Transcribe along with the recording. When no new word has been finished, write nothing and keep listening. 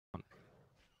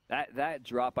That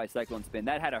drop by Cyclone Spin,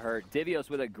 that had to hurt. Divios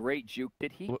with a great juke.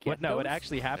 Did he get No, those? what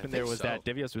actually happened there was that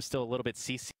Divios was still a little bit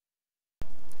CC.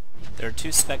 There are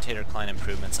two Spectator Client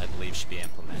improvements I believe should be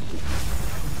implemented.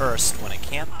 First, when a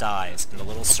camp dies and the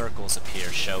little circles appear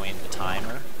showing the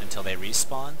timer until they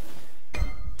respawn,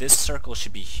 this circle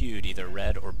should be hued either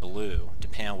red or blue,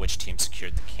 depending on which team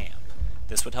secured the camp.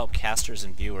 This would help casters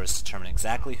and viewers determine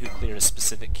exactly who cleared a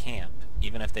specific camp,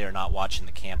 even if they are not watching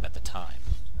the camp at the time.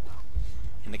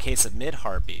 In the case of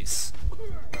mid-harpies,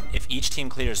 if each team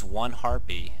clears one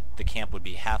harpy, the camp would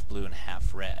be half blue and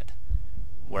half red.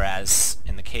 Whereas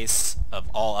in the case of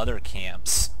all other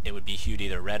camps, it would be hued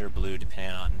either red or blue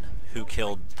depending on who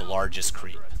killed the largest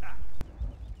creep.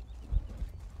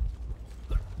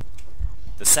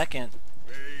 The second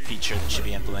feature that should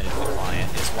be implemented in the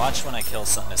client is watch when I kill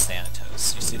something as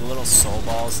Thanatos. You see the little soul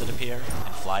balls that appear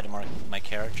and fly to my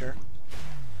character?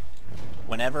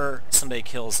 Whenever somebody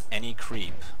kills any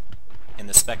creep in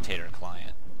the Spectator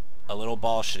client, a little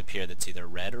ball should appear that's either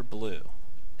red or blue,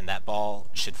 and that ball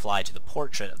should fly to the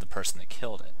portrait of the person that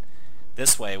killed it.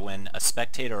 This way, when a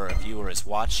spectator or a viewer is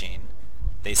watching,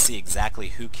 they see exactly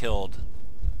who killed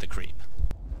the creep.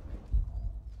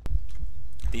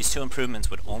 These two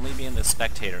improvements would only be in the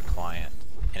Spectator client,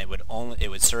 and it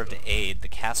would serve to aid the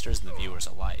casters and the viewers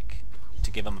alike,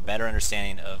 to give them a better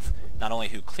understanding of not only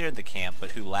who cleared the camp,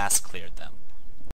 but who last cleared them.